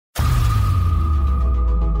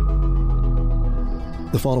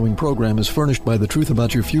The following program is furnished by The Truth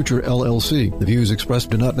About Your Future, LLC. The views expressed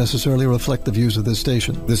do not necessarily reflect the views of this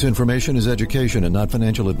station. This information is education and not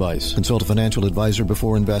financial advice. Consult a financial advisor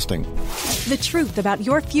before investing. The Truth About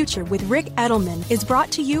Your Future with Ric Edelman is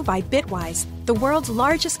brought to you by Bitwise, the world's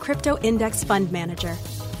largest crypto index fund manager,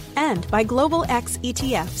 and by Global X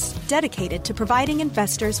ETFs, dedicated to providing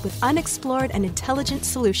investors with unexplored and intelligent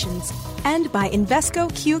solutions, and by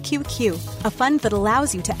Invesco QQQ, a fund that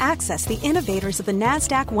allows you to access the innovators of the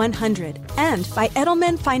NASDAQ 100, and by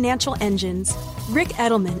Edelman Financial Engines. Ric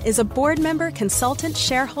Edelman is a board member, consultant,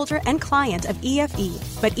 shareholder, and client of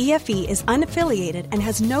EFE, but EFE is unaffiliated and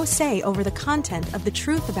has no say over the content of The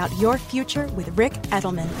Truth About Your Future with Ric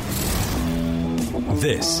Edelman.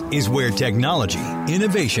 This is where technology,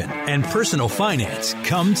 innovation, and personal finance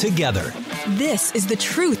come together. This is The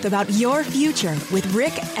Truth About Your Future with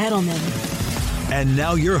Ric Edelman. And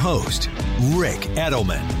now your host, Ric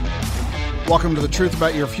Edelman. Welcome to The Truth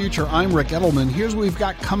About Your Future. I'm Ric Edelman. Here's what we've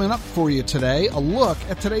got coming up for you today. A look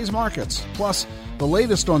at today's markets, plus the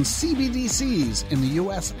latest on CBDCs in the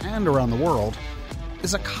U.S. and around the world.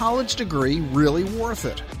 Is a college degree really worth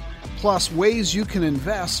it? Plus, ways you can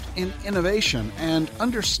invest in innovation and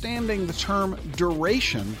understanding the term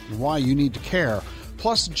duration and why you need to care.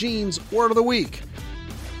 Plus, Gene's Word of the Week.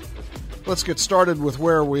 Let's get started with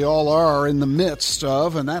where we all are in the midst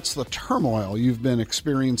of, and that's the turmoil you've been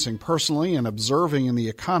experiencing personally and observing in the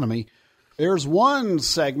economy. There's one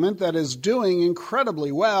segment that is doing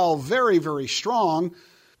incredibly well, very, very strong,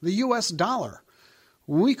 the U.S. dollar.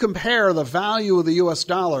 When we compare the value of the U.S.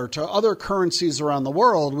 dollar to other currencies around the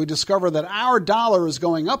world, we discover that our dollar is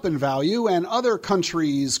going up in value and other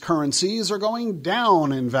countries' currencies are going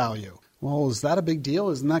down in value. Well, is that a big deal?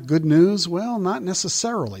 Isn't that good news? Well, not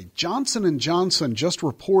necessarily. Johnson & Johnson just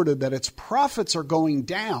reported that its profits are going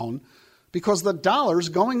down because the dollar's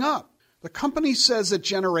going up. The company says it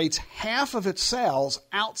generates half of its sales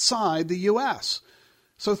outside the U.S.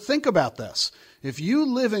 So think about this. If you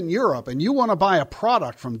live in Europe and you want to buy a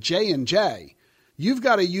product from J&J, you've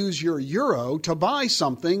got to use your euro to buy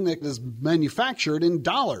something that is manufactured in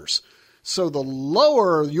dollars. So the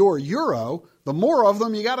lower your euro, the more of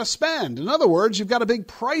them you got to spend. In other words, you've got a big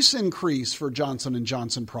price increase for Johnson &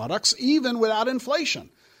 Johnson products, even without inflation.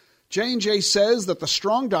 J&J says that the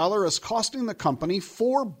strong dollar is costing the company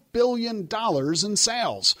 $4 billion in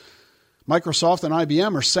sales. Microsoft and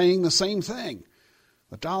IBM are saying the same thing.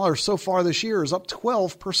 The dollar so far this year is up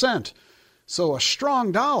 12%. So a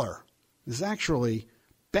strong dollar is actually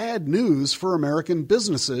bad news for American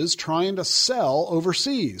businesses trying to sell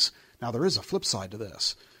overseas. Now, there is a flip side to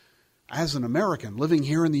this. As an American living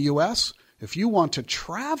here in the U.S., if you want to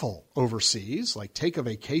travel overseas, like take a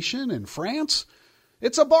vacation in France,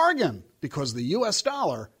 it's a bargain because the U.S.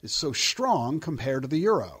 dollar is so strong compared to the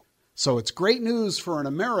euro. So it's great news for an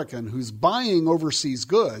American who's buying overseas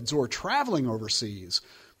goods or traveling overseas,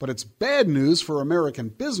 but it's bad news for American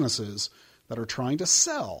businesses that are trying to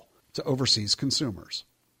sell to overseas consumers.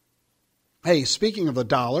 Hey, speaking of the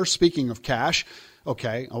dollar, speaking of cash,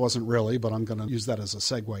 okay, I wasn't really, but I'm going to use that as a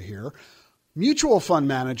segue here. Mutual fund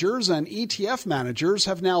managers and ETF managers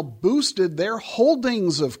have now boosted their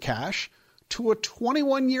holdings of cash to a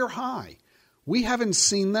 21-year high. We haven't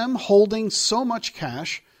seen them holding so much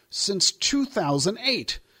cash since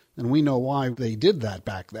 2008, and we know why they did that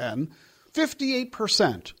back then.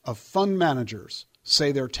 58% of fund managers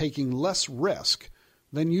say they're taking less risk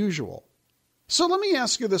than usual. So let me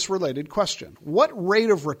ask you this related question. What rate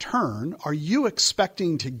of return are you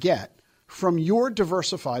expecting to get from your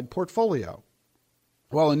diversified portfolio?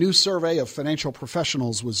 Well, a new survey of financial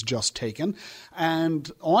professionals was just taken,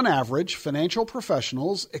 and on average, financial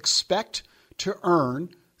professionals expect to earn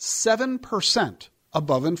 7%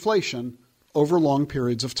 above inflation over long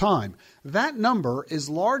periods of time. That number is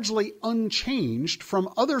largely unchanged from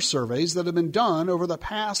other surveys that have been done over the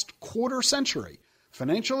past quarter century.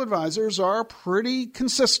 Financial advisors are pretty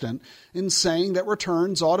consistent in saying that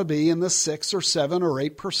returns ought to be in the 6 or 7 or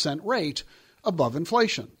 8% rate above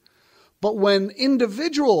inflation. But when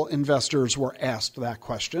individual investors were asked that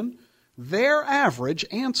question, their average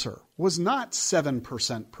answer was not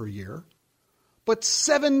 7% per year, but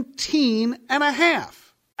 17.5%.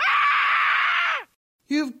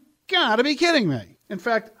 You've got to be kidding me. In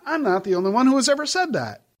fact, I'm not the only one who has ever said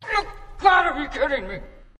that. You've got to be kidding me.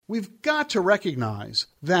 We've got to recognize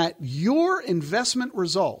that your investment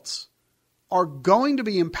results are going to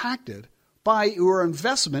be impacted by your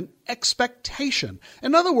investment expectation.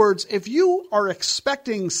 In other words, if you are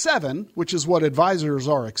expecting 7, which is what advisors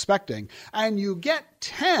are expecting, and you get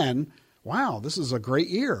 10, wow, this is a great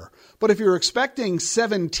year. But if you're expecting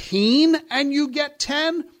 17 and you get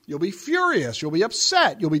 10, you'll be furious, you'll be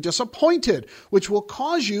upset, you'll be disappointed, which will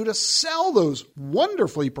cause you to sell those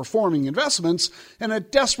wonderfully performing investments in a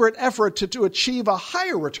desperate effort to achieve a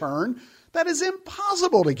higher return that is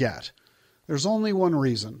impossible to get. There's only one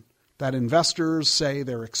reason that investors say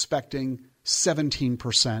they're expecting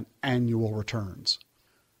 17% annual returns.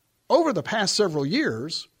 Over the past several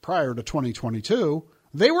years, prior to 2022,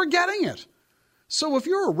 they were getting it. So if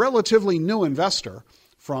you're a relatively new investor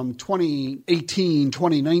from 2018,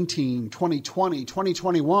 2019, 2020,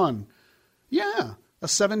 2021, yeah, a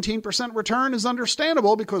 17% return is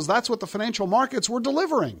understandable because that's what the financial markets were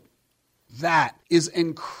delivering. That is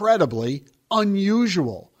incredibly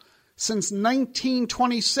unusual. Since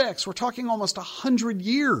 1926, we're talking almost 100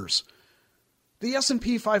 years, the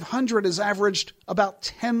S&P 500 has averaged about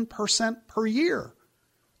 10% per year.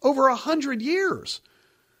 Over 100 years.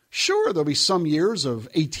 Sure, there'll be some years of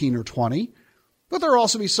 18 or 20, but there'll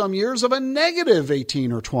also be some years of a negative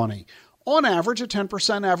 18 or 20. On average, a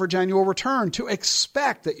 10% average annual return. To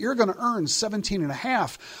expect that you're going to earn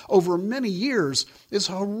 17.5 over many years is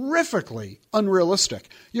horrifically unrealistic.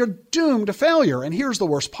 You're doomed to failure. And here's the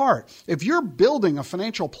worst part. If you're building a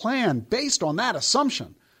financial plan based on that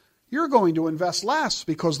assumption, you're going to invest less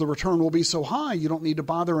because the return will be so high you don't need to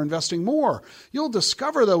bother investing more. You'll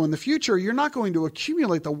discover, though, in the future, you're not going to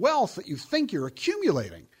accumulate the wealth that you think you're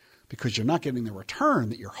accumulating because you're not getting the return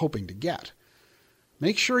that you're hoping to get.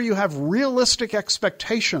 Make sure you have realistic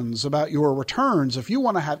expectations about your returns if you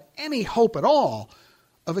want to have any hope at all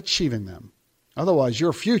of achieving them. Otherwise,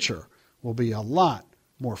 your future will be a lot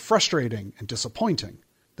more frustrating and disappointing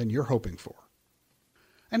than you're hoping for.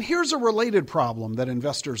 And here's a related problem that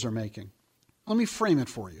investors are making. Let me frame it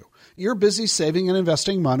for you. You're busy saving and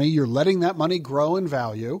investing money. You're letting that money grow in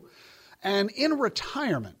value. And in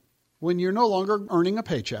retirement, when you're no longer earning a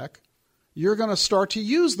paycheck, you're going to start to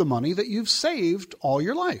use the money that you've saved all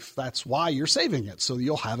your life. That's why you're saving it, so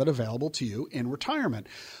you'll have it available to you in retirement.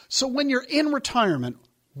 So when you're in retirement,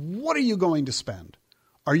 what are you going to spend?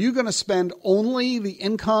 Are you going to spend only the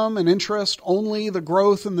income and interest, only the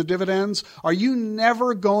growth and the dividends? Are you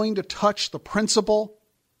never going to touch the principal?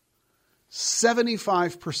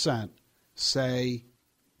 75% say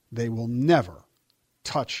they will never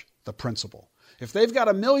touch the principal. If they've got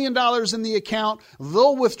 $1 million in the account,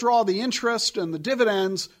 they'll withdraw the interest and the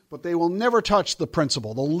dividends, but they will never touch the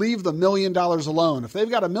principal. They'll leave the $1 million alone. If they've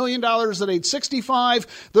got $1 million at age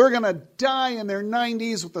 65, they're going to die in their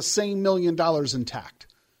 90s with the same $1 million intact.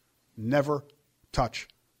 Never touch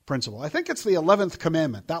principal. I think it's the 11th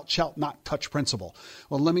commandment, thou shalt not touch principal.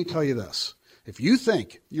 Well, let me tell you this. If you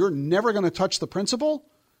think you're never going to touch the principal,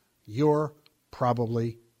 you're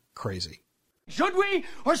probably crazy. Should we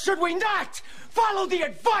or should we not follow the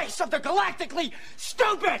advice of the galactically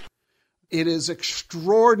stupid? It is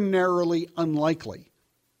extraordinarily unlikely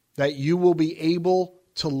that you will be able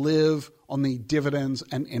to live on the dividends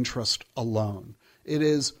and interest alone. It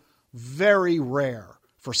is very rare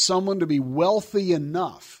for someone to be wealthy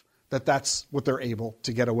enough that that's what they're able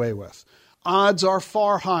to get away with. Odds are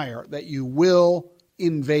far higher that you will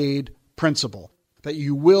invade principal, that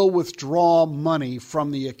you will withdraw money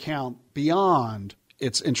from the account beyond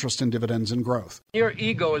its interest and dividends and growth. Your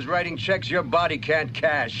ego is writing checks your body can't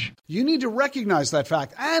cash. You need to recognize that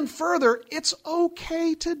fact. And further, it's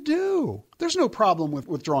okay to do. There's no problem with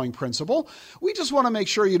withdrawing principal. We just want to make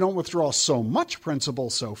sure you don't withdraw so much principal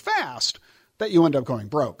so fast that you end up going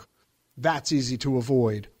broke. That's easy to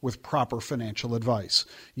avoid with proper financial advice.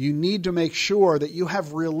 You need to make sure that you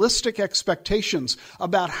have realistic expectations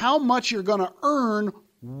about how much you're going to earn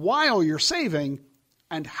while you're saving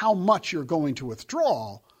and how much you're going to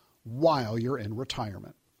withdraw while you're in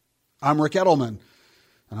retirement. I'm Rick Edelman,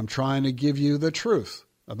 and I'm trying to give you the truth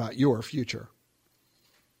about your future.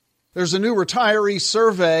 There's a new retiree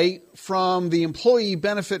survey from the Employee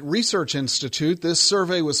Benefit Research Institute. This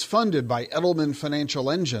survey was funded by Edelman Financial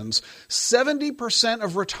Engines. 70%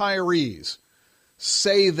 of retirees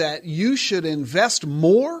say that you should invest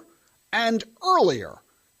more and earlier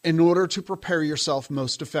in order to prepare yourself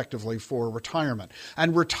most effectively for retirement.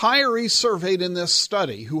 And retirees surveyed in this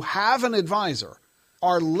study who have an advisor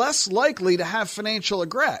are less likely to have financial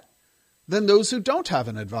regret than those who don't have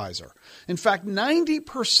an advisor. In fact,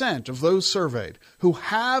 90% of those surveyed who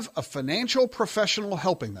have a financial professional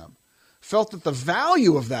helping them felt that the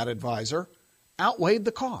value of that advisor outweighed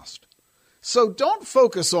the cost. So don't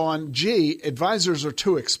focus on, gee, advisors are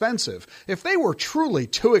too expensive. If they were truly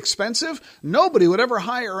too expensive, nobody would ever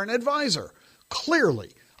hire an advisor.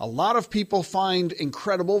 Clearly, a lot of people find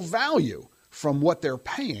incredible value from what they're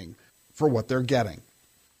paying for what they're getting.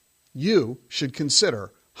 you should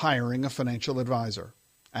consider hiring a financial advisor.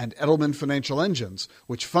 And Edelman Financial Engines,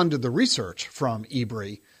 which funded the research from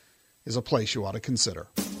eBree, is a place you ought to consider.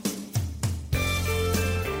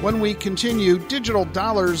 When we continue, digital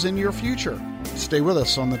dollars in your future. Stay with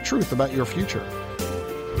us on The Truth About Your Future.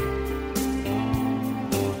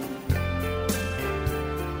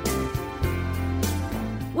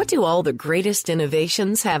 What do all the greatest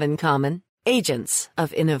innovations have in common? Agents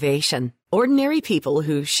of innovation. Ordinary people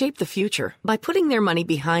who shape the future by putting their money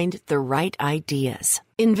behind the right ideas.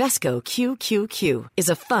 Invesco QQQ is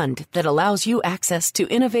a fund that allows you access to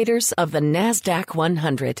innovators of the NASDAQ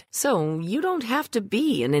 100. So you don't have to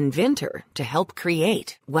be an inventor to help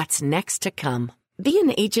create what's next to come. Be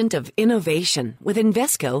an agent of innovation with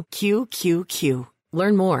Invesco QQQ.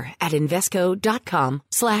 Learn more at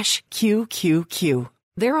Invesco.com/QQQ.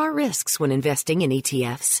 There are risks when investing in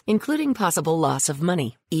ETFs, including possible loss of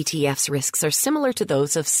money. ETFs risks are similar to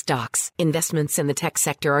those of stocks. Investments in the tech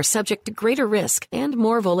sector are subject to greater risk and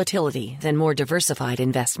more volatility than more diversified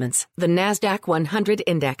investments. The NASDAQ 100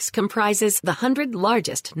 Index comprises the 100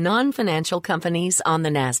 largest non-financial companies on the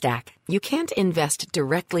NASDAQ. You can't invest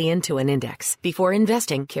directly into an index. Before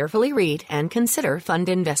investing, carefully read and consider fund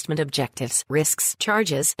investment objectives, risks,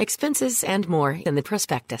 charges, expenses, and more in the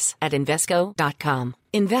prospectus at Invesco.com.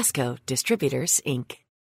 Invesco Distributors, Inc.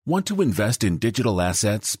 Want to invest in digital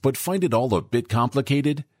assets but find it all a bit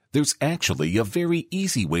complicated? There's actually a very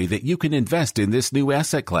easy way that you can invest in this new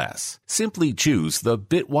asset class. Simply choose the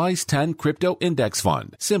Bitwise 10 Crypto Index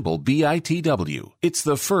Fund, symbol BITW. It's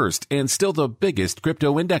the first and still the biggest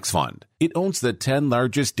crypto index fund. It owns the 10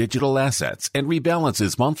 largest digital assets and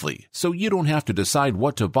rebalances monthly, so you don't have to decide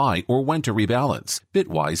what to buy or when to rebalance.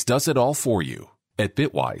 Bitwise does it all for you. At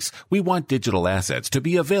Bitwise, we want digital assets to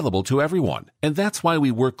be available to everyone, and that's why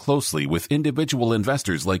we work closely with individual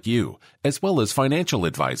investors like you, as well as financial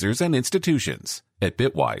advisors and institutions. At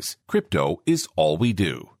Bitwise, crypto is all we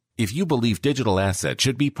do. If you believe digital assets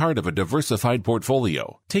should be part of a diversified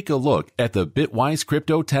portfolio, take a look at the Bitwise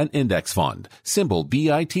Crypto 10 Index Fund, symbol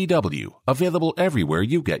BITW, available everywhere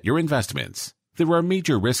you get your investments. There are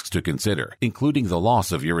major risks to consider, including the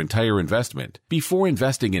loss of your entire investment. Before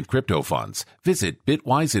investing in crypto funds, visit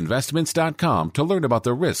bitwiseinvestments.com to learn about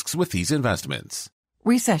the risks with these investments.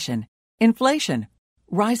 Recession, inflation,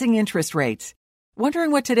 rising interest rates.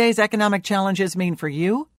 Wondering what today's economic challenges mean for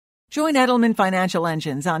you? Join Edelman Financial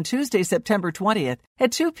Engines on Tuesday, September 20th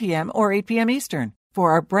at 2 p.m. or 8 p.m. Eastern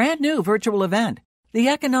for our brand new virtual event, The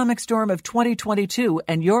Economic Storm of 2022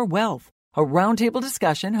 and Your Wealth. A roundtable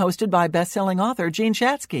discussion hosted by best-selling author Gene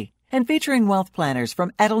Chatsky and featuring wealth planners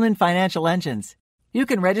from Edelman Financial Engines. You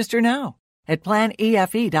can register now at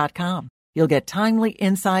planefe.com. You'll get timely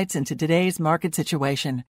insights into today's market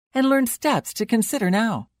situation and learn steps to consider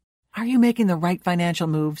now. Are you making the right financial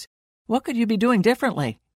moves? What could you be doing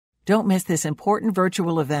differently? Don't miss this important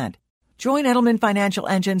virtual event. Join Edelman Financial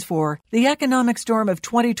Engines for The Economic Storm of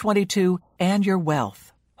 2022 and Your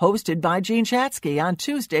Wealth. Hosted by Gene Chatsky on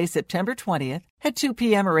Tuesday, September 20th at 2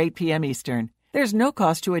 p.m. or 8 p.m. Eastern. There's no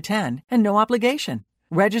cost to attend and no obligation.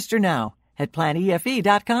 Register now at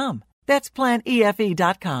planefe.com. That's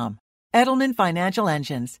planefe.com. Edelman Financial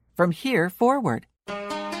Engines. From here forward.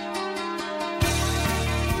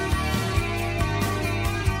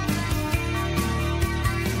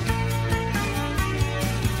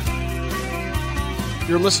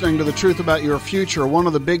 You're listening to The Truth About Your Future. One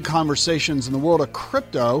of the big conversations in the world of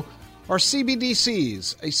crypto are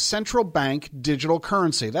CBDCs, a central bank digital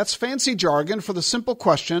currency. That's fancy jargon for the simple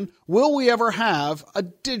question, will we ever have a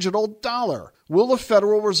digital dollar? Will the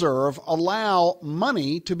Federal Reserve allow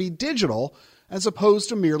money to be digital as opposed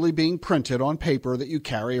to merely being printed on paper that you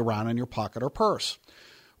carry around in your pocket or purse?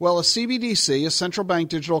 Well, a CBDC, a central bank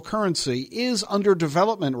digital currency, is under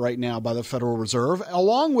development right now by the Federal Reserve,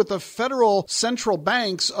 along with the federal central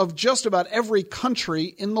banks of just about every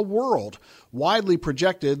country in the world. Widely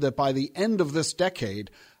projected that by the end of this decade,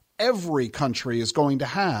 every country is going to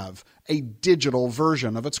have a digital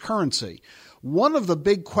version of its currency. One of the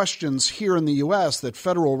big questions here in the U.S. that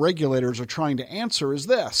federal regulators are trying to answer is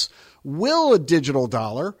this: will a digital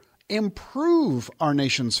dollar improve our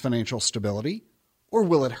nation's financial stability, or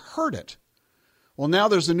will it hurt it? Well, now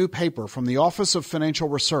there's a new paper from the Office of Financial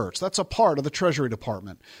Research. That's a part of the Treasury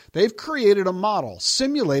Department. They've created a model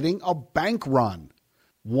simulating a bank run,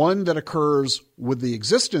 one that occurs with the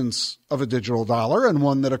existence of a digital dollar and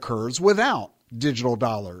one that occurs without digital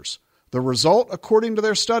dollars. The result, according to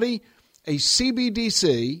their study, a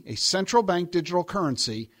CBDC, a central bank digital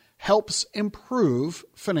currency, helps improve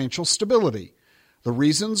financial stability. The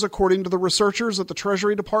reasons, according to the researchers at the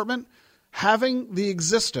Treasury Department, Having the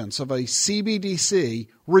existence of a CBDC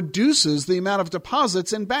reduces the amount of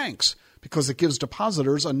deposits in banks because it gives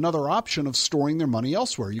depositors another option of storing their money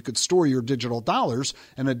elsewhere. You could store your digital dollars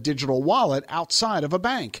in a digital wallet outside of a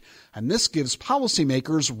bank. And this gives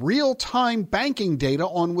policymakers real-time banking data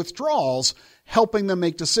on withdrawals, helping them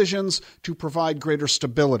make decisions to provide greater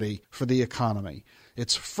stability for the economy.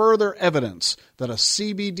 It's further evidence that a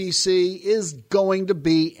CBDC is going to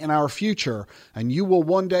be in our future, and you will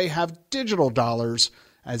one day have digital dollars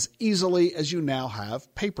as easily as you now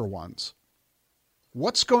have paper ones.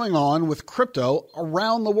 What's going on with crypto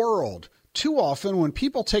around the world? Too often, when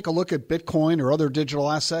people take a look at Bitcoin or other digital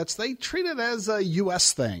assets, they treat it as a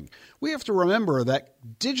U.S. thing. We have to remember that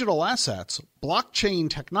digital assets, blockchain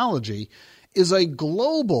technology, is a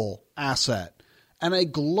global asset and a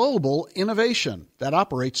global innovation that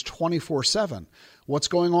operates 24/7. What's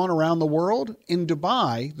going on around the world? In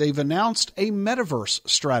Dubai, they've announced a metaverse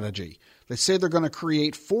strategy. They say they're going to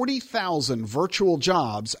create 40,000 virtual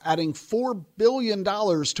jobs, adding $4 billion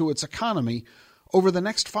to its economy over the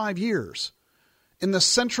next 5 years. In the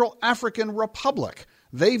Central African Republic,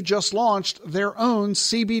 they've just launched their own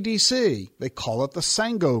CBDC. They call it the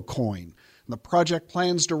Sango coin. And the project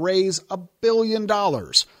plans to raise $1 billion,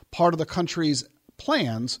 part of the country's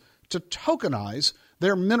plans to tokenize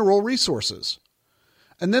their mineral resources.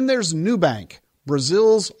 And then there's Nubank,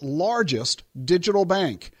 Brazil's largest digital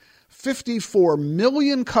bank. 54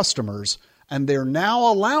 million customers, and they're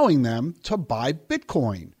now allowing them to buy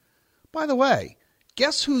Bitcoin. By the way,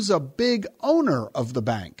 guess who's a big owner of the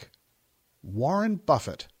bank? Warren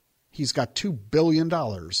Buffett. He's got $2 billion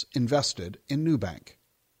invested in Nubank.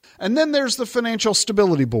 And then there's the Financial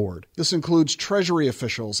Stability Board. This includes Treasury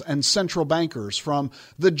officials and central bankers from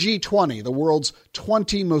the G20, the world's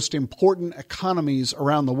 20 most important economies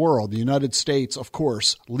around the world. The United States, of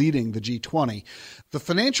course, leading the G20. The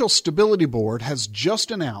Financial Stability Board has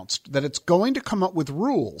just announced that it's going to come up with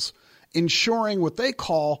rules ensuring what they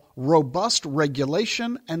call robust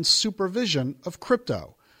regulation and supervision of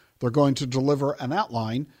crypto. They're going to deliver an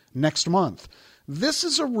outline next month. This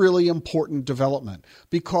is a really important development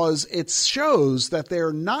because it shows that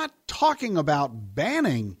they're not talking about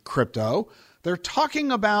banning crypto. They're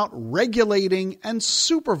talking about regulating and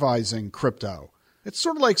supervising crypto. It's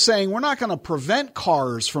sort of like saying we're not going to prevent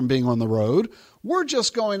cars from being on the road. We're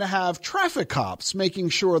just going to have traffic cops making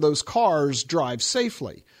sure those cars drive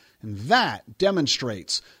safely. And that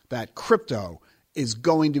demonstrates that crypto is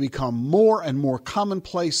going to become more and more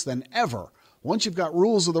commonplace than ever. Once you've got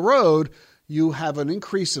rules of the road, you have an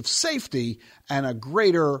increase of safety and a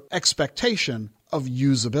greater expectation of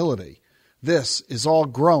usability. This is all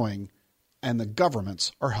growing, and the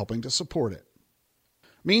governments are helping to support it.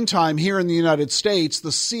 Meantime, here in the United States, the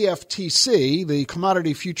CFTC, the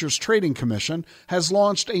Commodity Futures Trading Commission, has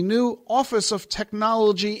launched a new Office of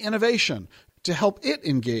Technology Innovation to help it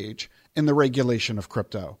engage in the regulation of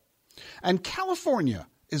crypto. And California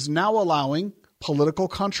is now allowing political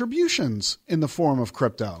contributions in the form of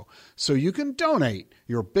crypto. So you can donate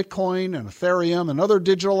your Bitcoin and Ethereum and other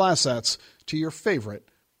digital assets to your favorite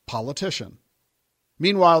politician.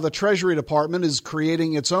 Meanwhile, the Treasury Department is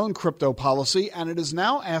creating its own crypto policy, and it is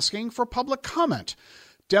now asking for public comment,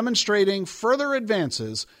 demonstrating further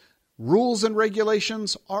advances. Rules and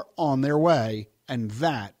regulations are on their way, and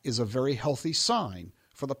that is a very healthy sign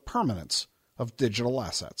for the permanence of digital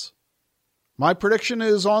assets. My prediction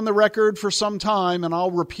is on the record for some time, and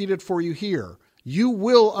I'll repeat it for you here. You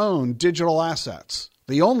will own digital assets.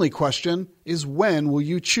 The only question is when will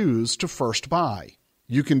you choose to first buy?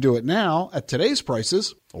 You can do it now at today's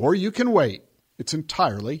prices, or you can wait. It's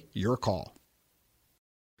entirely your call.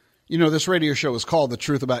 You know, this radio show is called The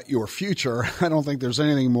Truth About Your Future. I don't think there's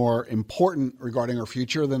anything more important regarding our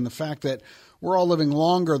future than the fact that we're all living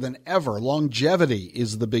longer than ever. Longevity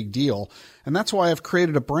is the big deal. And that's why I've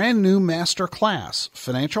created a brand new master class,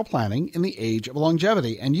 Financial Planning in the Age of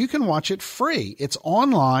Longevity. And you can watch it free. It's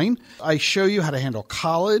online. I show you how to handle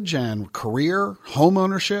college and career, home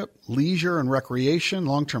ownership, leisure and recreation,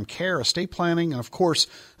 long-term care, estate planning, and of course,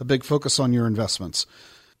 a big focus on your investments.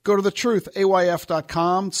 Go to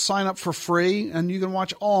thetruthayf.com, sign up for free, and you can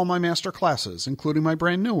watch all my master classes, including my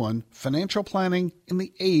brand new one, Financial Planning in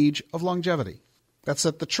the Age of Longevity. That's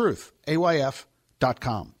at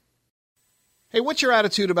thetruthayf.com. Hey, what's your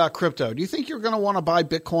attitude about crypto? Do you think you're going to want to buy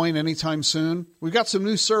Bitcoin anytime soon? We've got some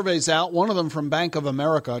new surveys out, one of them from Bank of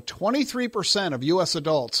America. 23% of U.S.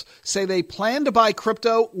 adults say they plan to buy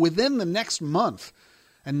crypto within the next month.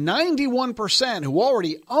 And 91% who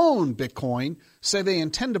already own Bitcoin say they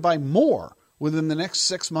intend to buy more within the next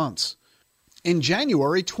 6 months. In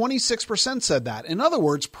January, 26% said that. In other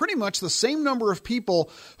words, pretty much the same number of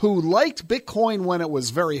people who liked Bitcoin when it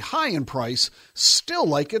was very high in price still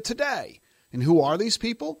like it today. And who are these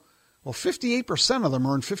people? Well, 58% of them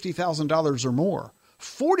earn $50,000 or more.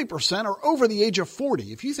 40% are over the age of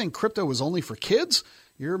 40. If you think crypto is only for kids,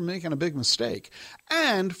 you're making a big mistake.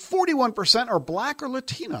 And 41% are Black or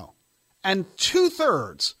Latino. And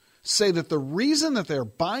 2/3 say that the reason that they're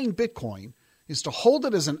buying Bitcoin is to hold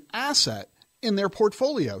it as an asset in their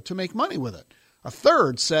portfolio to make money with it.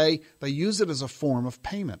 1/3 say they use it as a form of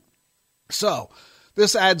payment. So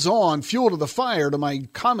this adds on fuel to the fire to my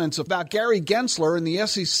comments about Gary Gensler and the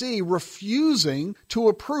SEC refusing to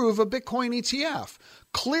approve a Bitcoin ETF.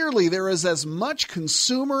 Clearly, there is as much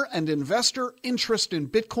consumer and investor interest in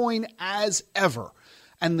Bitcoin as ever.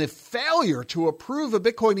 And the failure to approve a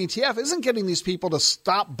Bitcoin ETF isn't getting these people to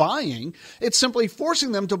stop buying. It's simply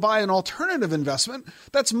forcing them to buy an alternative investment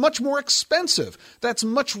that's much more expensive, that's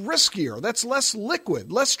much riskier, that's less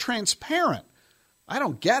liquid, less transparent. I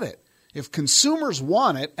don't get it. If consumers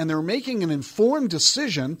want it and they're making an informed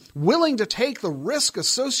decision, willing to take the risk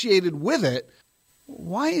associated with it,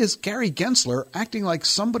 why is Gary Gensler acting like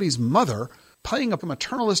somebody's mother, playing up a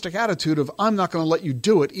maternalistic attitude of, I'm not going to let you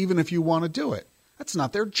do it even if you want to do it? That's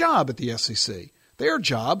not their job at the SEC. Their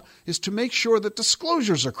job is to make sure that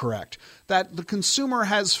disclosures are correct, that the consumer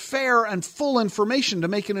has fair and full information to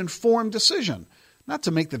make an informed decision, not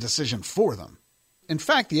to make the decision for them. In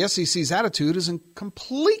fact, the SEC's attitude is in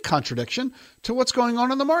complete contradiction to what's going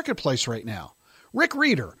on in the marketplace right now. Rick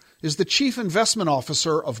Rieder is the chief investment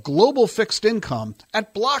officer of global fixed income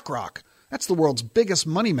at BlackRock. That's the world's biggest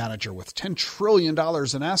money manager with $10 trillion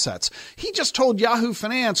in assets. He just told Yahoo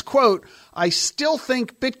Finance, quote, I still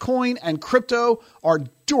think Bitcoin and crypto are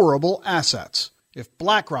durable assets. If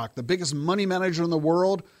BlackRock, the biggest money manager in the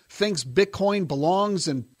world, thinks Bitcoin belongs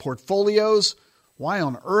in portfolios, why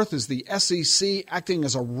on earth is the SEC acting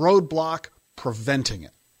as a roadblock preventing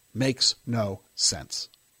it? Makes no sense.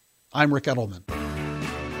 I'm Rick Edelman.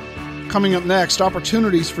 Coming up next,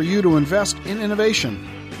 opportunities for you to invest in innovation.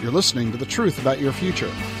 You're listening to The Truth About Your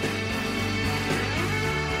Future.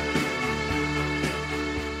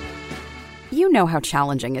 You know how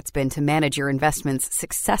challenging it's been to manage your investments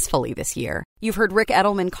successfully this year. You've heard Rick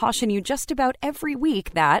Edelman caution you just about every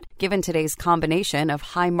week that, given today's combination of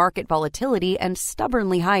high market volatility and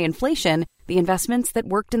stubbornly high inflation, the investments that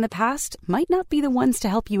worked in the past might not be the ones to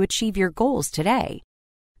help you achieve your goals today.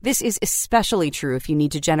 This is especially true if you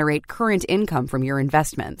need to generate current income from your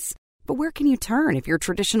investments. But where can you turn if your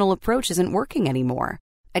traditional approach isn't working anymore?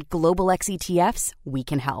 At Global X ETFs, we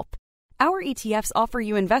can help. Our ETFs offer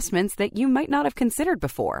you investments that you might not have considered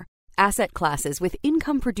before. Asset classes with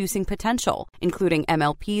income-producing potential, including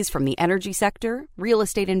MLPs from the energy sector, real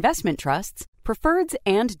estate investment trusts, preferreds,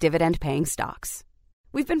 and dividend-paying stocks.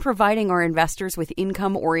 We've been providing our investors with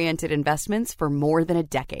income-oriented investments for more than a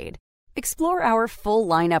decade. Explore our full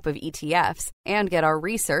lineup of ETFs and get our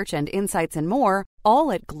research and insights and more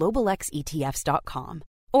all at globalxetfs.com.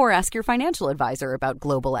 Or ask your financial advisor about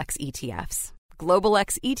Global X ETFs.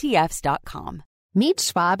 globalxetfs.com. Meet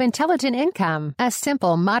Schwab Intelligent Income, a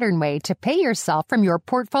simple, modern way to pay yourself from your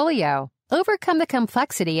portfolio. Overcome the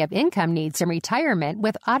complexity of income needs in retirement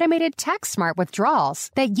with automated tax-smart withdrawals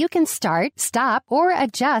that you can start, stop, or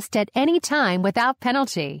adjust at any time without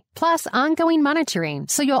penalty. Plus ongoing monitoring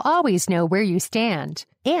so you'll always know where you stand.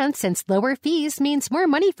 And since lower fees means more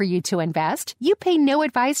money for you to invest, you pay no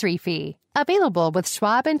advisory fee. Available with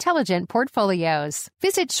Schwab Intelligent Portfolios.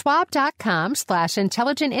 Visit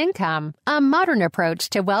schwab.com/intelligent income, a modern approach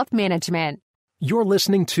to wealth management. You're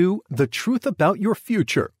listening to The Truth About Your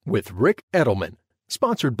Future with Rick Edelman,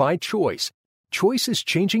 sponsored by Choice. Choice is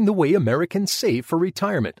changing the way Americans save for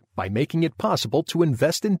retirement by making it possible to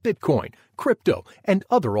invest in Bitcoin, crypto, and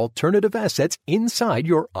other alternative assets inside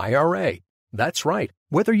your IRA. That's right.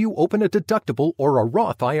 Whether you open a deductible or a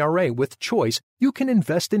Roth IRA with Choice, you can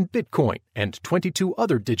invest in Bitcoin and 22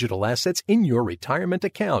 other digital assets in your retirement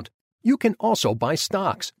account. You can also buy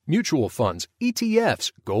stocks, mutual funds,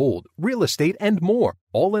 ETFs, gold, real estate, and more,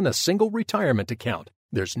 all in a single retirement account.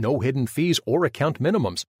 There's no hidden fees or account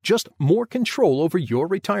minimums, just more control over your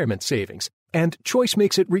retirement savings. And Choice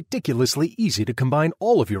makes it ridiculously easy to combine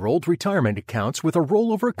all of your old retirement accounts with a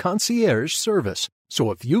rollover concierge service. So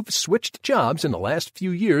if you've switched jobs in the last few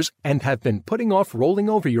years and have been putting off rolling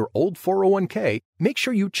over your old 401k, make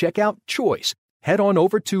sure you check out Choice. Head on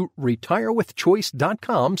over to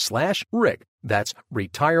retirewithchoice.com/Rick. That's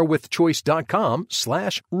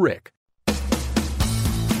retirewithchoice.com/Rick.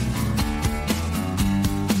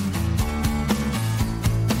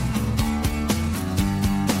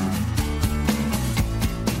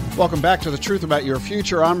 Welcome back to The Truth About Your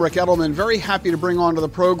Future. I'm Rick Edelman. Very happy to bring onto the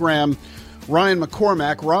program Ryan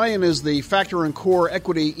McCormack. Ryan is the Factor and Core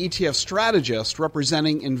Equity ETF strategist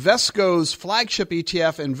representing Invesco's flagship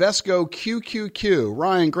ETF, Invesco QQQ.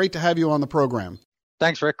 Ryan, great to have you on the program.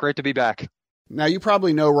 Thanks, Rick. Great to be back. Now, you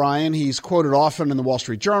probably know Ryan. He's quoted often in the Wall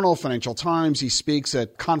Street Journal, Financial Times. He speaks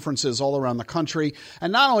at conferences all around the country.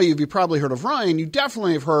 And not only have you probably heard of Ryan, you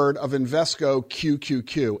definitely have heard of Invesco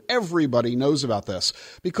QQQ. Everybody knows about this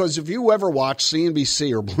because if you ever watch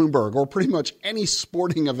CNBC or Bloomberg or pretty much any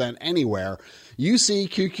sporting event anywhere, you see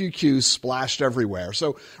QQQ splashed everywhere.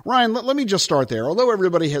 So, Ryan, let me just start there. Although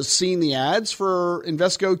everybody has seen the ads for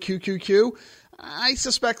Invesco QQQ, I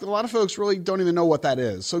suspect a lot of folks really don't even know what that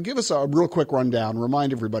is. So give us a real quick rundown.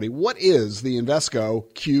 Remind everybody, what is the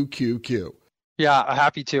Invesco QQQ? Yeah,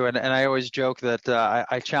 happy to. And I always joke that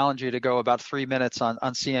I challenge you to go about 3 minutes on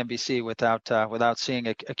CNBC without seeing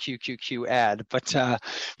a QQQ ad. But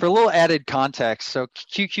for a little added context, so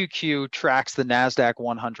QQQ tracks the NASDAQ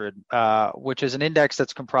 100, which is an index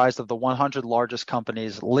that's comprised of the 100 largest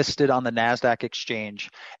companies listed on the NASDAQ exchange,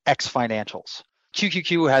 ex-financials.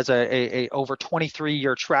 QQQ has a over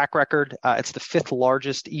 23-year track record. It's the fifth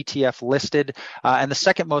largest ETF listed and the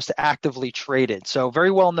second most actively traded. So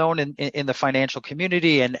very well known in the financial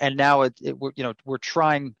community, and now we're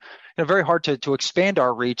trying very hard to expand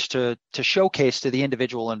our reach to showcase to the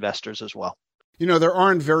individual investors as well. You know, there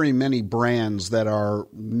aren't very many brands that are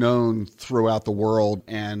known throughout the world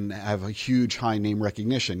and have a huge high name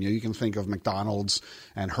recognition. You can think of McDonald's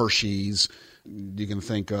and Hershey's. You can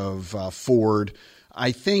think of Ford.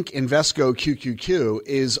 I think Invesco QQQ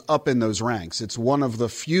is up in those ranks. It's one of the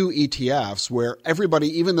few ETFs where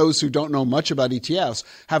everybody, even those who don't know much about ETFs,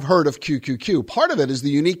 have heard of QQQ. Part of it is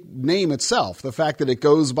the unique name itself, the fact that it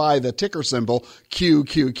goes by the ticker symbol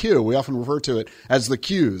QQQ. We often refer to it as the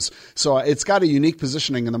Qs. So it's got a unique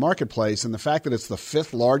positioning in the marketplace, and the fact that it's the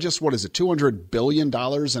fifth largest, what is it, $200 billion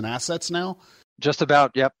in assets now? Just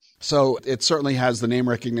about, yep. So it certainly has the name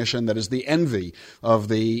recognition that is the envy of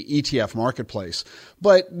the ETF marketplace.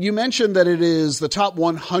 But you mentioned that it is the top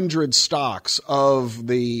 100 stocks of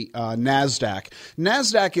the NASDAQ.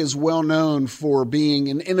 NASDAQ is well known for being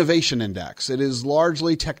an innovation index. It is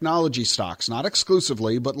largely technology stocks, not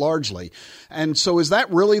exclusively, but largely. And so is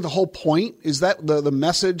that really the whole point? Is that the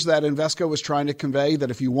message that Invesco was trying to convey,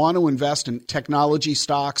 that if you want to invest in technology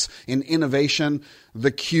stocks, in innovation,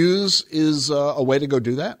 the Qs is a way to go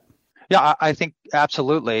do that? Yeah, I think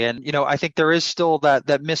absolutely. And, I think there is still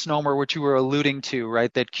that misnomer which you were alluding to,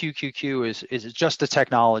 right? That QQQ is just a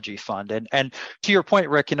technology fund. And to your point,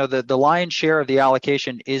 Rick, the lion's share of the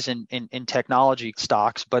allocation is in technology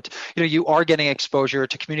stocks, but, you are getting exposure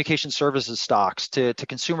to communication services stocks, to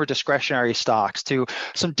consumer discretionary stocks, to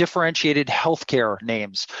some differentiated healthcare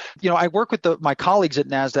names. I work with my colleagues at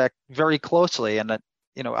NASDAQ very closely, and,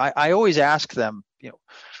 I always ask them,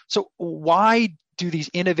 so why do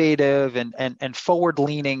these innovative and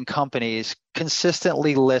forward-leaning companies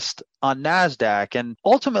consistently list on NASDAQ? And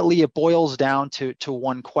ultimately, it boils down to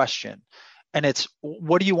one question, and it's,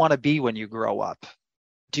 what do you want to be when you grow up?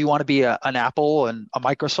 Do you want to be an Apple and a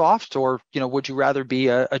Microsoft, or would you rather be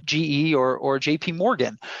a GE or JP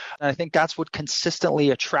Morgan? And I think that's what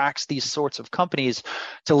consistently attracts these sorts of companies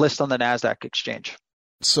to list on the NASDAQ exchange.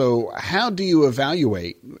 So how do you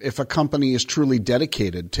evaluate if a company is truly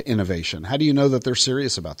dedicated to innovation? How do you know that they're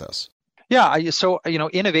serious about this? Yeah, so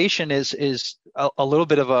innovation is a little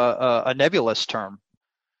bit of a nebulous term.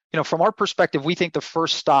 From our perspective, we think the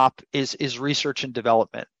first stop is research and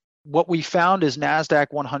development. What we found is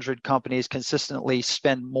NASDAQ 100 companies consistently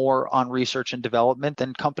spend more on research and development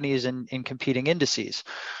than companies in competing indices.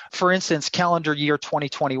 For instance, calendar year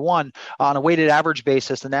 2021, on a weighted average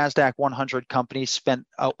basis, the NASDAQ 100 companies spent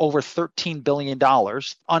over $13 billion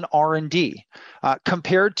on R&D,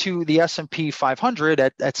 compared to the S&P 500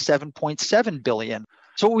 at $7.7 billion.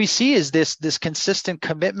 So what we see is this consistent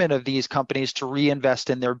commitment of these companies to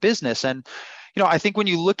reinvest in their business. And, I think when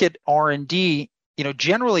you look at R&D,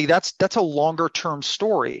 generally that's a longer term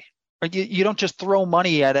story. Right? You don't just throw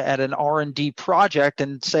money at an R&D project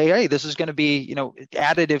and say, hey, this is going to be,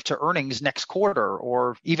 additive to earnings next quarter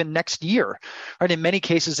or even next year. Right? In many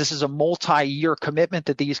cases, this is a multi-year commitment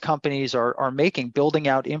that these companies are making, building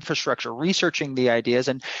out infrastructure, researching the ideas,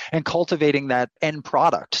 and cultivating that end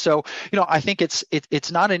product. So, I think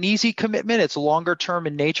it's not an easy commitment. It's longer term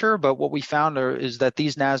in nature, but what we found is that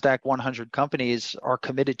these NASDAQ 100 companies are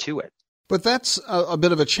committed to it. But that's a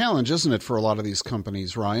bit of a challenge, isn't it, for a lot of these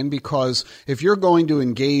companies, Ryan? Because if you're going to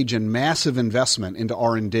engage in massive investment into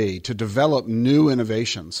R&D to develop new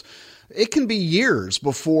innovations, it can be years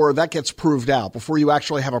before that gets proved out, before you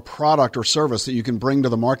actually have a product or service that you can bring to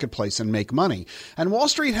the marketplace and make money. And Wall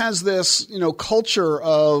Street has this, culture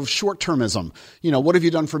of short-termism. What have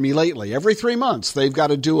you done for me lately? Every 3 months, they've got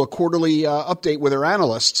to do a quarterly update with their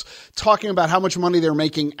analysts talking about how much money they're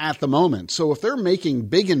making at the moment. So if they're making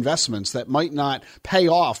big investments that might not pay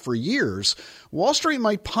off for years, Wall Street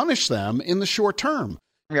might punish them in the short term.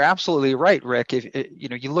 You're absolutely right, Rick. If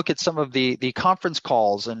you look at some of the conference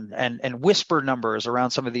calls and whisper numbers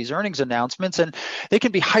around some of these earnings announcements, and they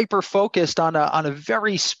can be hyper focused on a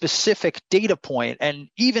very specific data point. And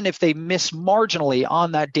even if they miss marginally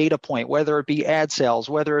on that data point, whether it be ad sales,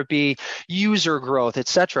 whether it be user growth, et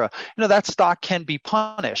cetera, that stock can be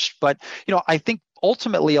punished. But I think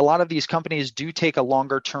ultimately, a lot of these companies do take a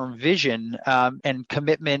longer-term vision and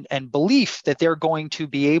commitment and belief that they're going to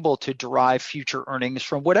be able to derive future earnings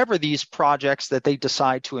from whatever these projects that they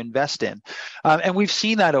decide to invest in. And we've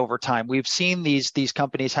seen that over time. We've seen these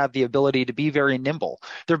companies have the ability to be very nimble.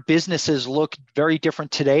 Their businesses look very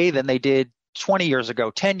different today than they did 20 years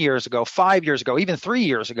ago, 10 years ago, 5 years ago, even 3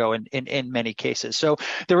 years ago in many cases. So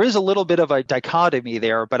there is a little bit of a dichotomy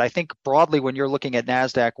there, but I think broadly when you're looking at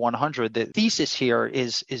NASDAQ 100, the thesis here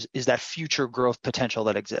is that future growth potential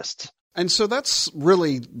that exists. And so that's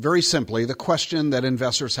really very simply the question that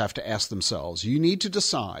investors have to ask themselves. You need to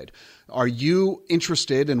decide, are you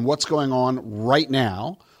interested in what's going on right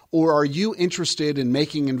now, or are you interested in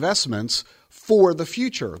making investments for the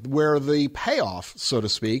future, where the payoff, so to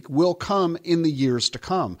speak, will come in the years to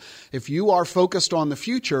come? If you are focused on the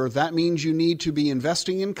future, that means you need to be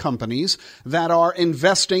investing in companies that are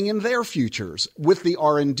investing in their futures with the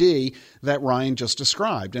R&D that Ryan just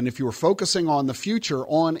described. And if you're focusing on the future,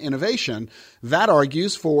 on innovation, that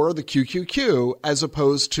argues for the QQQ as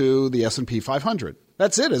opposed to the S&P 500.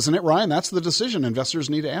 That's it, isn't it, Ryan? That's the decision investors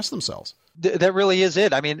need to ask themselves. That really is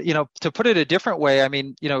it. I mean, to put it a different way, I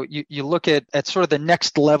mean, you look at sort of the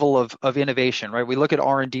next level of innovation, right? We look at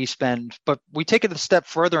R&D spend, but we take it a step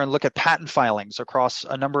further and look at patent filings across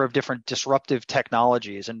a number of different disruptive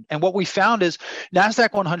technologies. And what we found is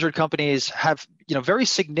NASDAQ 100 companies have, very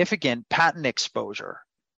significant patent exposure.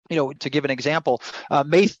 To give an example,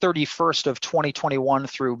 May 31st of 2021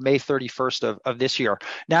 through May 31st of this year,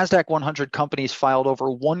 NASDAQ 100 companies filed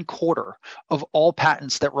over 1/4 of all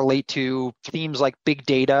patents that relate to themes like big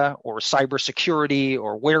data or cybersecurity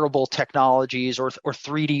or wearable technologies or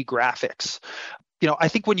 3D graphics. I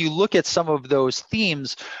think when you look at some of those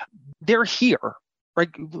themes, they're here. Right,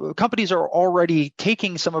 companies are already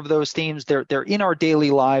taking some of those themes. They're in our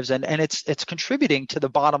daily lives, and it's contributing to the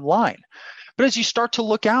bottom line. But as you start to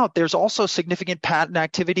look out, there's also significant patent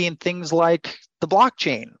activity in things like the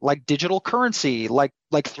blockchain, like digital currency, like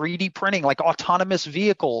 3D printing, like autonomous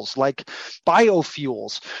vehicles, like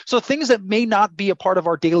biofuels. So things that may not be a part of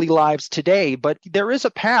our daily lives today, but there is a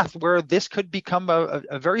path where this could become a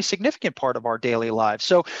very significant part of our daily lives.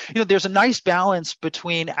 So, there's a nice balance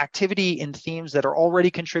between activity in themes that are already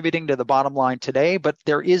contributing to the bottom line today, but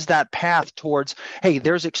there is that path towards, hey,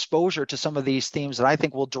 there's exposure to some of these themes that I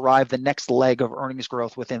think will derive the next leg of earnings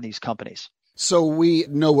growth within these companies. So we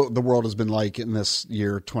know what the world has been like in this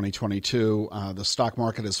year, 2022. The stock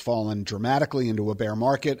market has fallen dramatically into a bear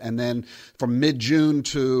market. And then from mid-June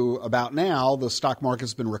to about now, the stock market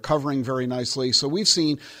has been recovering very nicely. So we've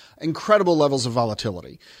seen incredible levels of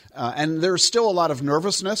volatility. And there's still a lot of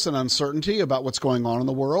nervousness and uncertainty about what's going on in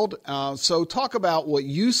the world. So talk about what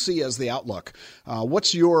you see as the outlook.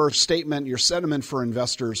 What's your statement, your sentiment for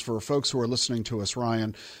investors, for folks who are listening to us,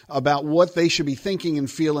 Ryan, about what they should be thinking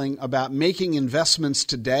and feeling about making investments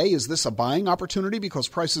today? Is this a buying opportunity because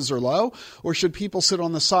prices are low, or should people sit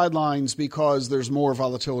on the sidelines because there's more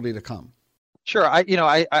volatility to come? Sure. I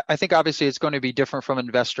think obviously it's going to be different from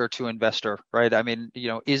investor to investor, right? I mean,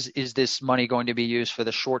 is this money going to be used for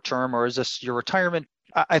the short term, or is this your retirement?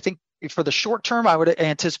 I think for the short term, I would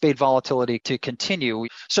anticipate volatility to continue.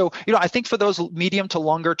 So, I think for those medium to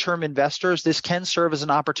longer term investors, this can serve as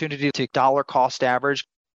an opportunity to dollar cost average.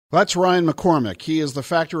 That's Ryan McCormick. He is the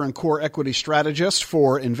factor and core equity strategist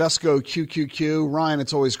for Invesco QQQ. Ryan,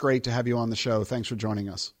 it's always great to have you on the show. Thanks for joining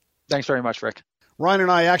us. Thanks very much, Rick. Ryan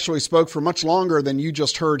and I actually spoke for much longer than you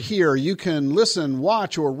just heard here. You can listen,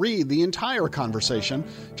 watch, or read the entire conversation.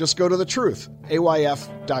 Just go to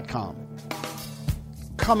thetruth.ayf.com.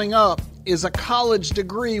 Coming up, is a college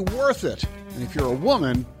degree worth it? And if you're a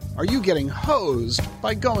woman, are you getting hosed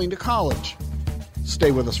by going to college?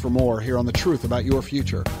 Stay with us for more here on The Truth About Your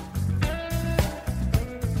Future.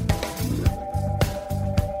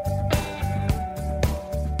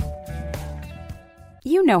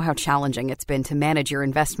 You know how challenging it's been to manage your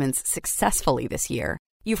investments successfully this year.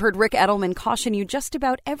 You've heard Rick Edelman caution you just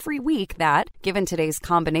about every week that, given today's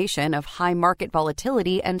combination of high market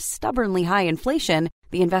volatility and stubbornly high inflation,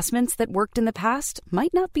 the investments that worked in the past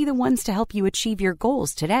might not be the ones to help you achieve your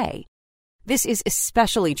goals today. This is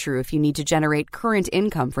especially true if you need to generate current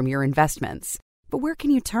income from your investments. But where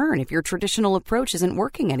can you turn if your traditional approach isn't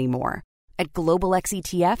working anymore? At Global X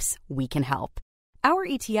ETFs, we can help. Our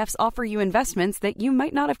ETFs offer you investments that you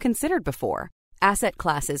might not have considered before. Asset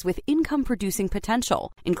classes with income-producing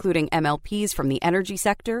potential, including MLPs from the energy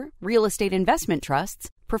sector, real estate investment trusts,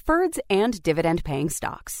 preferreds, and dividend-paying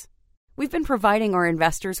stocks. We've been providing our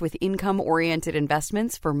investors with income-oriented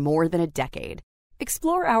investments for more than a decade.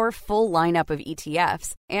 Explore our full lineup of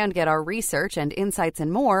ETFs and get our research and insights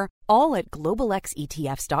and more all at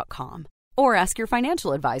globalxetfs.com. Or ask your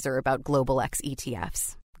financial advisor about Global X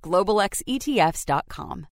ETFs.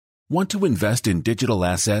 globalxetfs.com. Want to invest in digital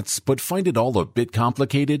assets but find it all a bit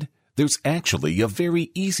complicated? There's actually a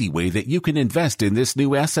very easy way that you can invest in this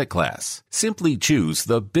new asset class. Simply choose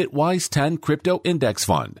the Bitwise 10 Crypto Index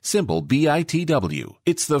Fund, symbol BITW.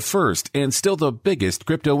 It's the first and still the biggest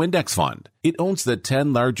crypto index fund. It owns the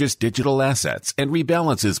 10 largest digital assets and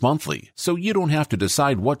rebalances monthly, so you don't have to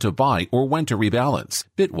decide what to buy or when to rebalance.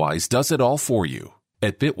 Bitwise does it all for you.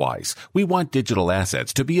 At Bitwise, we want digital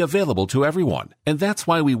assets to be available to everyone, and that's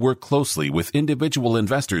why we work closely with individual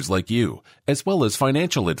investors like you, as well as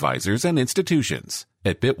financial advisors and institutions.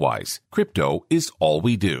 At Bitwise, crypto is all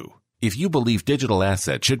we do. If you believe digital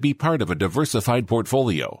assets should be part of a diversified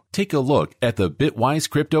portfolio, take a look at the Bitwise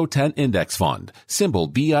Crypto 10 Index Fund, symbol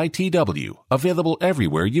BITW, available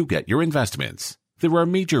everywhere you get your investments. There are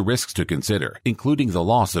major risks to consider, including the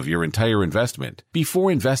loss of your entire investment.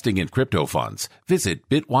 Before investing in crypto funds, visit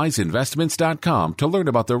bitwiseinvestments.com to learn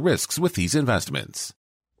about the risks with these investments.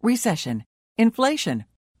 Recession, inflation,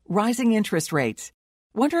 rising interest rates.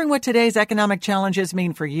 Wondering what today's economic challenges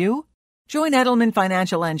mean for you? Join Edelman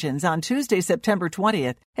Financial Engines on Tuesday, September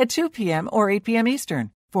 20th at 2 p.m. or 8 p.m.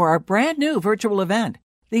 Eastern for our brand new virtual event,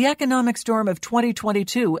 The Economic Storm of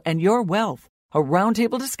 2022 and Your Wealth. A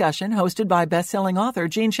roundtable discussion hosted by best-selling author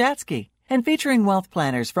Gene Chatzky and featuring wealth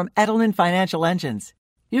planners from Edelman Financial Engines.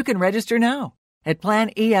 You can register now at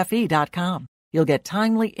planefe.com. You'll get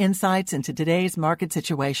timely insights into today's market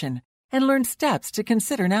situation and learn steps to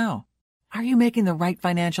consider now. Are you making the right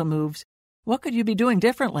financial moves? What could you be doing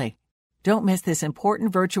differently? Don't miss this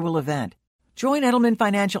important virtual event. Join Edelman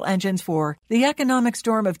Financial Engines for The Economic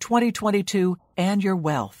Storm of 2022 and Your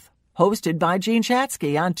Wealth. Hosted by Gene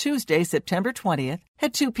Chatzky on Tuesday, September 20th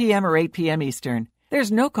at 2 p.m. or 8 p.m. Eastern.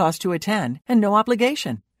 There's no cost to attend and no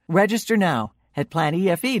obligation. Register now at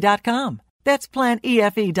planefe.com. That's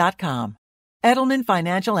planefe.com. Edelman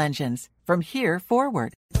Financial Engines. From here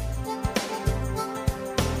forward.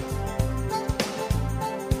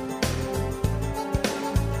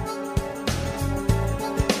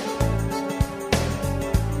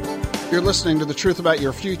 You're listening to The Truth About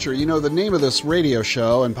Your Future. You know, the name of this radio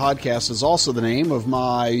show and podcast is also the name of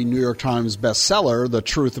my New York Times bestseller, The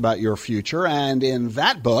Truth About Your Future. And in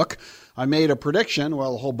that book, I made a prediction,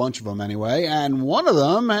 well, a whole bunch of them anyway, and one of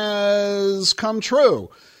them has come true.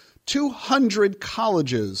 200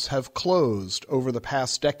 colleges have closed over the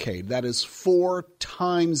past decade. That is 4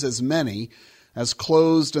 times as many as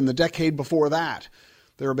closed in the decade before that.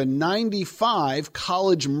 There have been 95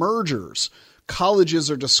 college mergers. Colleges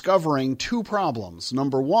are discovering 2 problems.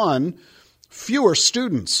 Number 1, fewer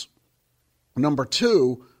students. Number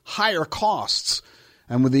 2, higher costs.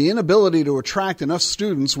 And with the inability to attract enough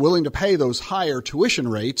students willing to pay those higher tuition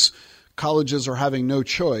rates, colleges are having no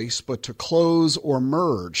choice but to close or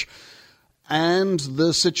merge. And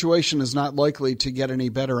the situation is not likely to get any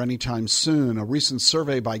better anytime soon. A recent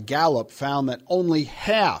survey by Gallup found that only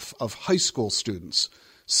half of high school students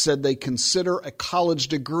said they consider a college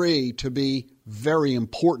degree to be very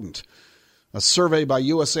important. A survey by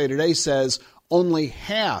USA Today says only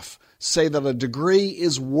half say that a degree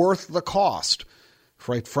is worth the cost.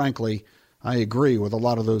 Quite frankly, I agree with a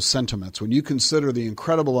lot of those sentiments. When you consider the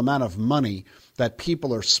incredible amount of money that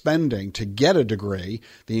people are spending to get a degree,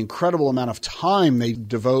 the incredible amount of time they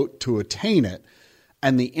devote to attain it,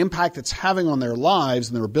 and the impact it's having on their lives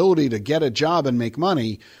and their ability to get a job and make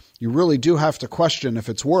money, you really do have to question if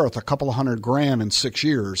it's worth a couple of $100,000 in 6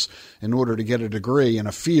 years in order to get a degree in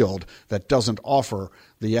a field that doesn't offer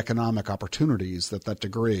the economic opportunities that that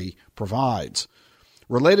degree provides.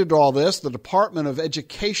 Related to all this, the Department of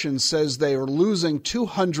Education says they are losing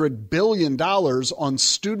 $200 billion on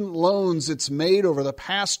student loans it's made over the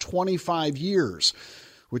past 25 years,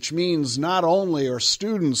 which means not only are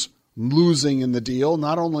students losing in the deal,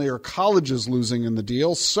 not only are colleges losing in the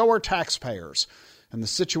deal, so are taxpayers. And the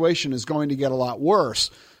situation is going to get a lot worse,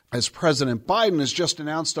 as President Biden has just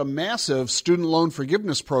announced a massive student loan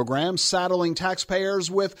forgiveness program, saddling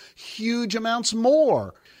taxpayers with huge amounts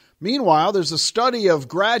more. Meanwhile, there's a study of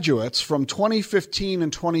graduates from 2015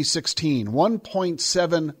 and 2016,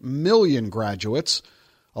 1.7 million graduates,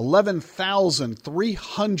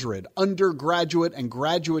 11,300 undergraduate and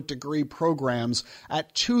graduate degree programs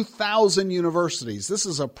at 2,000 universities. This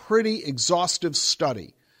is a pretty exhaustive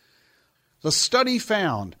study. The study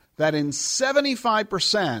found that in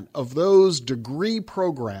 75% of those degree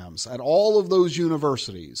programs at all of those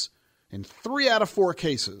universities, in 3 out of 4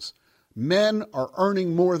 cases, men are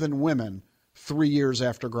earning more than women 3 years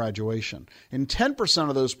after graduation. In 10%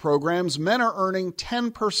 of those programs, men are earning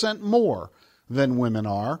 10% more than women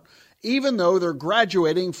are, even though they're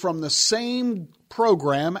graduating from the same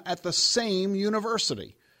program at the same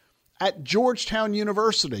university. At Georgetown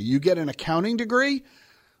University, you get an accounting degree.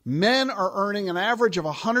 Men are earning an average of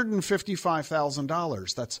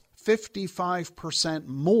 $155,000. That's 55%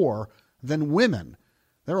 more than women.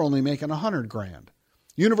 They're only making $100,000.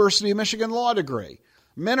 University of Michigan law degree.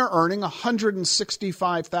 Men are earning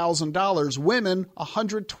 $165,000. Women,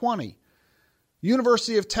 $120,000.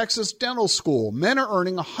 University of Texas Dental School. Men are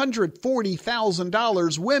earning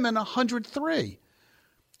 $140,000. Women, $103,000.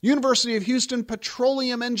 University of Houston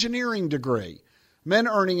Petroleum Engineering degree. Men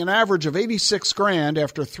earning an average of $86,000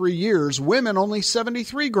 after 3 years, women only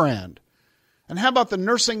 $73,000. And how about the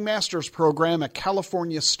Nursing Master's Program at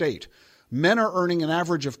California State? Men are earning an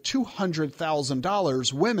average of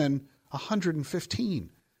 $200,000, women $115,000.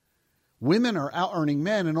 Women are out-earning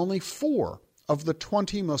men in only 4 of the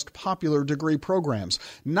 20 most popular degree programs.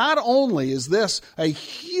 Not only is this a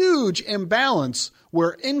huge imbalance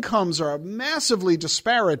where incomes are massively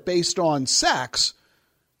disparate based on sex,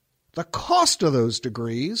 the cost of those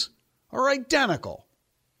degrees are identical.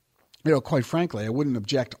 Quite frankly, I wouldn't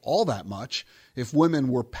object all that much if women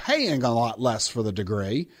were paying a lot less for the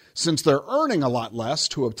degree, since they're earning a lot less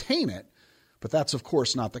to obtain it. But that's, of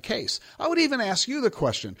course, not the case. I would even ask you the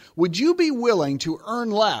question, would you be willing to earn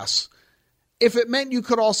less if it meant you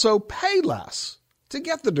could also pay less to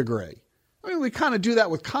get the degree? I mean, we kind of do that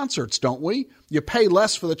with concerts, don't we? You pay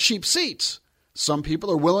less for the cheap seats. Some people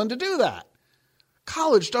are willing to do that.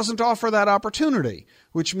 College doesn't offer that opportunity,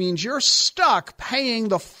 which means you're stuck paying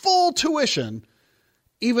the full tuition,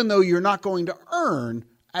 even though you're not going to earn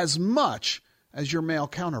as much as your male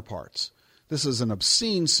counterparts. This is an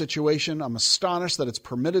obscene situation. I'm astonished that it's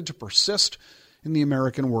permitted to persist in the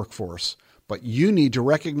American workforce. But you need to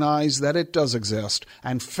recognize that it does exist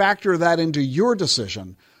and factor that into your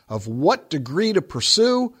decision of what degree to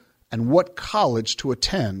pursue and what college to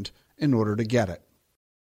attend in order to get it.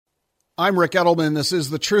 I'm Rick Edelman. This is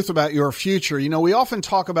The Truth About Your Future. We often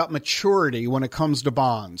talk about maturity when it comes to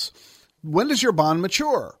bonds. When does your bond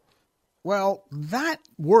mature? Well, that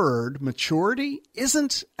word, maturity,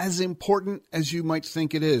 isn't as important as you might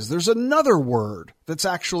think it is. There's another word that's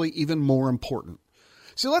actually even more important.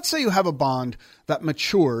 So let's say you have a bond that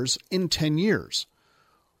matures in 10 years.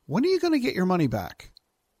 When are you going to get your money back?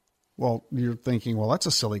 Well, you're thinking, well, that's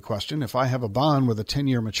a silly question. If I have a bond with a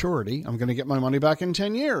 10-year maturity, I'm going to get my money back in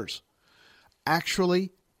 10 years.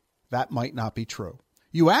 Actually, that might not be true.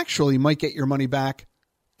 You actually might get your money back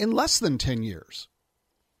in less than 10 years.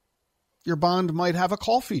 Your bond might have a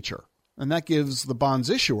call feature, and that gives the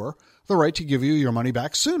bond's issuer the right to give you your money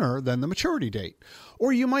back sooner than the maturity date.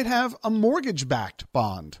 Or you might have a mortgage-backed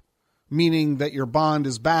bond, meaning that your bond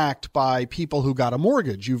is backed by people who got a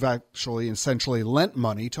mortgage. You've actually essentially lent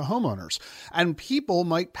money to homeowners. And people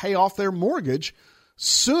might pay off their mortgage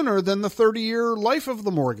sooner than the 30-year life of the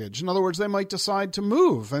mortgage. In other words, they might decide to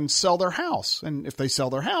move and sell their house. And if they sell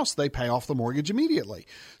their house, they pay off the mortgage immediately.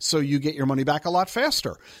 So you get your money back a lot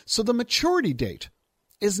faster. So the maturity date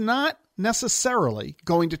is not necessarily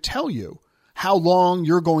going to tell you how long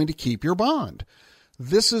you're going to keep your bond.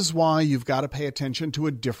 This is why you've got to pay attention to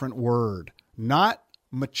a different word. Not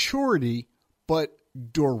maturity, but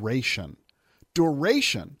duration.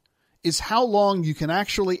 Duration is how long you can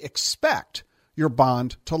actually expect your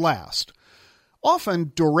bond to last.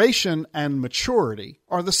 Often, duration and maturity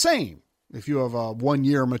are the same. If you have a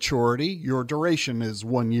 1-year maturity, your duration is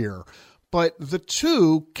 1 year. But the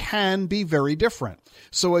two can be very different.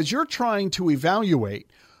 So as you're trying to evaluate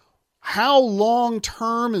how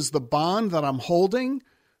long-term is the bond that I'm holding,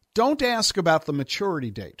 don't ask about the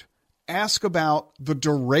maturity date. Ask about the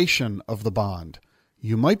duration of the bond.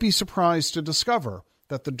 You might be surprised to discover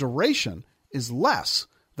that the duration is less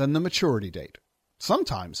than the maturity date.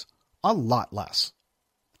 Sometimes a lot less.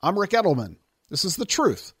 I'm Rick Edelman. This is The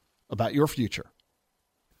Truth About Your Future.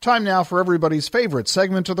 Time now for everybody's favorite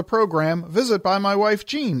segment of the program, Visit by my wife,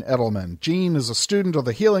 Jean Edelman. Jean is a student of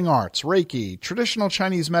the healing arts, Reiki, traditional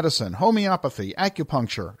Chinese medicine, homeopathy,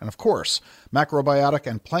 acupuncture, and of course, macrobiotic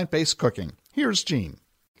and plant-based cooking. Here's Jean.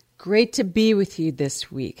 Great to be with you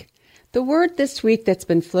this week. The word this week that's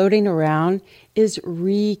been floating around is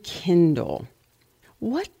rekindle.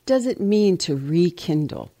 What does it mean to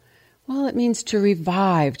rekindle? Well, it means to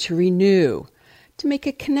revive, to renew, to make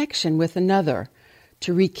a connection with another,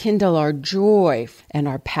 to rekindle our joy and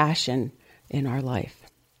our passion in our life.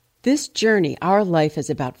 This journey, our life, is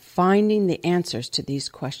about finding the answers to these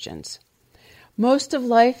questions. Most of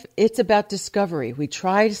life, it's about discovery. We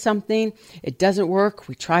try something, it doesn't work,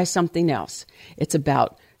 we try something else. It's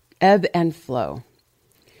about ebb and flow.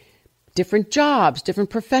 Different jobs, different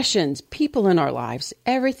professions, people in our lives,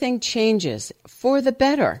 everything changes for the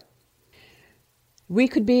better. We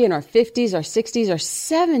could be in our 50s, our 60s, our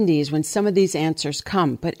 70s when some of these answers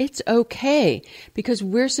come, but it's okay because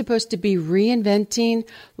we're supposed to be reinventing,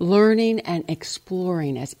 learning, and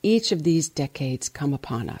exploring as each of these decades come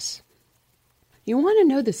upon us. You want to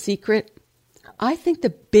know the secret? I think the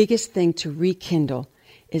biggest thing to rekindle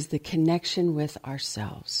is the connection with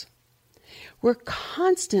ourselves. We're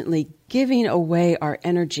constantly giving away our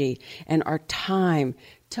energy and our time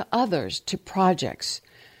to others, to projects,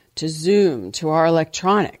 to Zoom, to our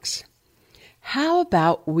electronics. How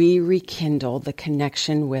about we rekindle the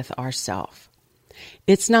connection with ourselves?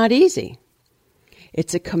 It's not easy.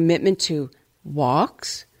 It's a commitment to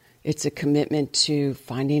walks. It's a commitment to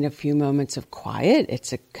finding a few moments of quiet.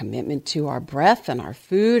 It's a commitment to our breath and our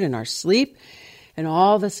food and our sleep and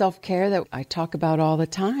all the self-care that I talk about all the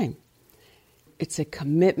time. It's a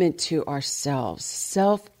commitment to ourselves,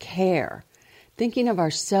 self-care. Thinking of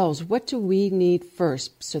ourselves, what do we need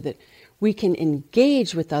first so that we can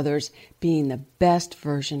engage with others being the best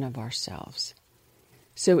version of ourselves?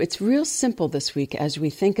 So it's real simple this week as we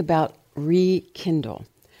think about rekindle.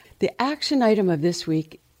 The action item of this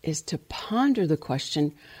week is to ponder the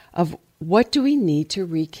question of what do we need to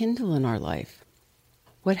rekindle in our life?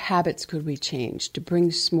 What habits could we change to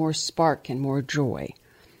bring more spark and more joy?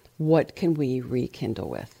 What can we rekindle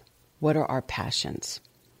with? What are our passions?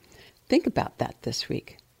 Think about that this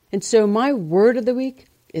week. And so my word of the week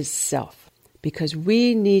is self, because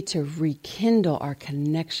we need to rekindle our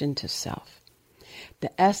connection to self.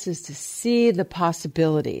 The S is to see the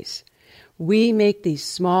possibilities. We make these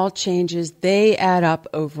small changes, they add up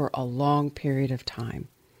over a long period of time.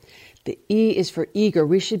 The E is for eager.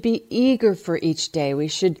 We should be eager for each day. We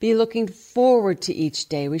should be looking forward to each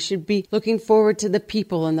day. We should be looking forward to the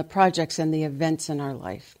people and the projects and the events in our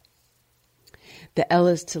life. The L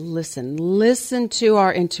is to listen. Listen to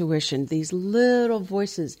our intuition. These little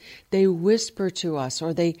voices, they whisper to us,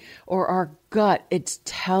 or our gut, it's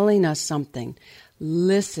telling us something.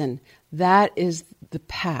 Listen. That is the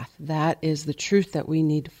path. That is the truth that we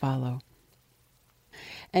need to follow.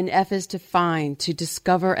 And F is to find, to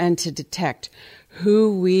discover, and to detect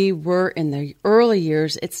who we were in the early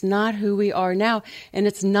years. It's not who we are now, and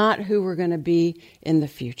it's not who we're going to be in the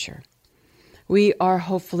future. We are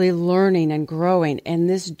hopefully learning and growing, and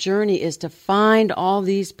this journey is to find all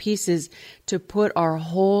these pieces to put our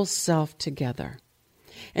whole self together.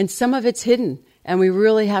 And some of it's hidden, and we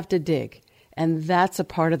really have to dig. And that's a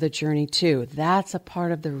part of the journey too. That's a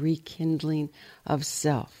part of the rekindling of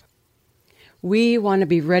self. We want to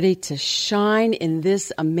be ready to shine in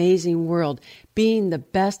this amazing world, being the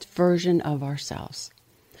best version of ourselves.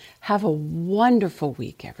 Have a wonderful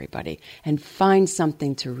week, everybody, and find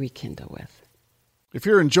something to rekindle with. If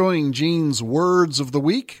you're enjoying Jean's Words of the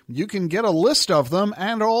Week, you can get a list of them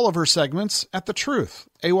and all of her segments at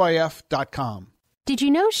thetruth.ayf.com. Did you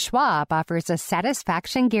know Schwab offers a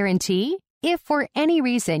satisfaction guarantee? If for any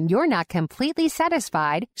reason you're not completely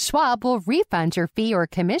satisfied, Schwab will refund your fee or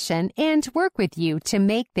commission and work with you to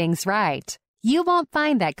make things right. You won't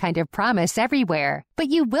find that kind of promise everywhere, but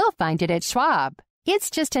you will find it at Schwab. It's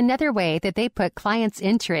just another way that they put clients'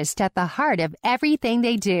 interest at the heart of everything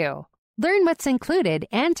they do. Learn what's included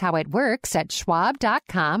and how it works at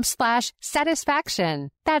schwab.com/satisfaction.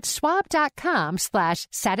 That's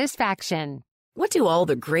schwab.com/satisfaction. What do all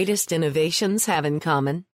the greatest innovations have in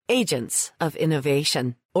common? Agents of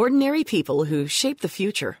innovation. Ordinary people who shape the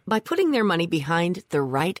future by putting their money behind the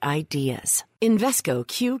right ideas. Invesco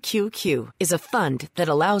QQQ is a fund that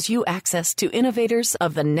allows you access to innovators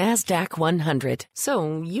of the NASDAQ 100.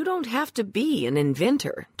 So you don't have to be an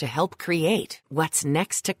inventor to help create what's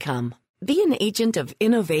next to come. Be an agent of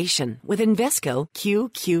innovation with Invesco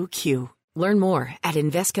QQQ. Learn more at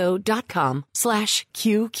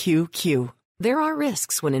Invesco.com/QQQ. There are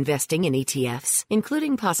risks when investing in ETFs,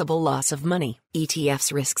 including possible loss of money.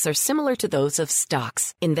 ETFs' risks are similar to those of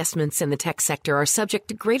stocks. Investments in the tech sector are subject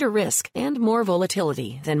to greater risk and more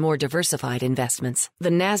volatility than more diversified investments.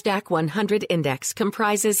 The NASDAQ 100 Index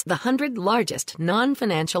comprises the 100 largest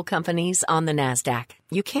non-financial companies on the NASDAQ.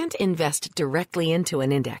 You can't invest directly into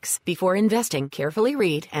an index. Before investing, carefully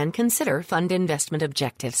read and consider fund investment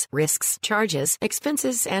objectives, risks, charges,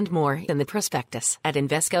 expenses, and more in the prospectus at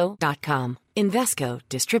Invesco.com. Invesco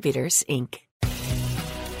Distributors, Inc.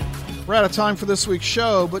 We're out of time for this week's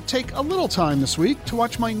show, but take a little time this week to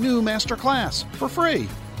watch my new masterclass for free.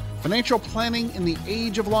 Financial Planning in the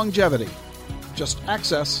Age of Longevity. Just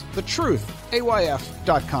access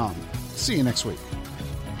thetruthayf.com. See you next week.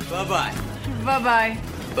 Bye-bye. Bye-bye.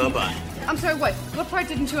 Bye-bye. I'm sorry, what? What part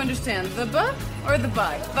didn't you understand? The buh or the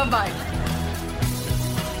bye? Bye-bye.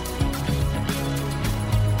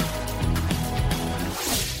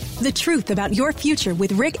 The Truth About Your Future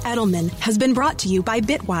with Rick Edelman has been brought to you by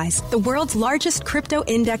Bitwise, the world's largest crypto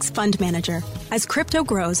index fund manager. As crypto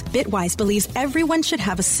grows, Bitwise believes everyone should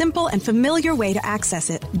have a simple and familiar way to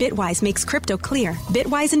access it. Bitwise makes crypto clear.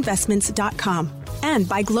 BitwiseInvestments.com. And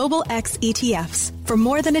by Global X ETFs. For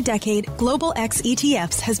more than a decade, Global X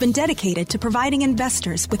ETFs has been dedicated to providing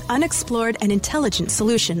investors with unexplored and intelligent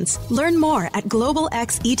solutions. Learn more at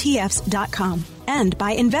globalxetfs.com. And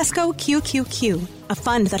by Invesco QQQ, a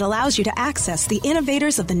fund that allows you to access the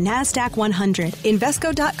innovators of the NASDAQ 100.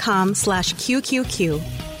 Invesco.com/QQQ.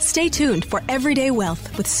 Stay tuned for Everyday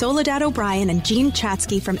Wealth with Soledad O'Brien and Gene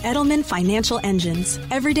Chatsky from Edelman Financial Engines.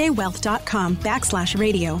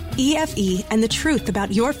 Everydaywealth.com/radio. EFE and The Truth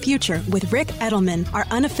About Your Future with Rick Edelman are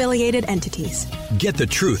unaffiliated entities. Get the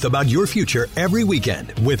truth about your future every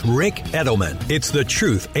weekend with Rick Edelman. It's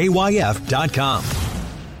thetruthayf.com.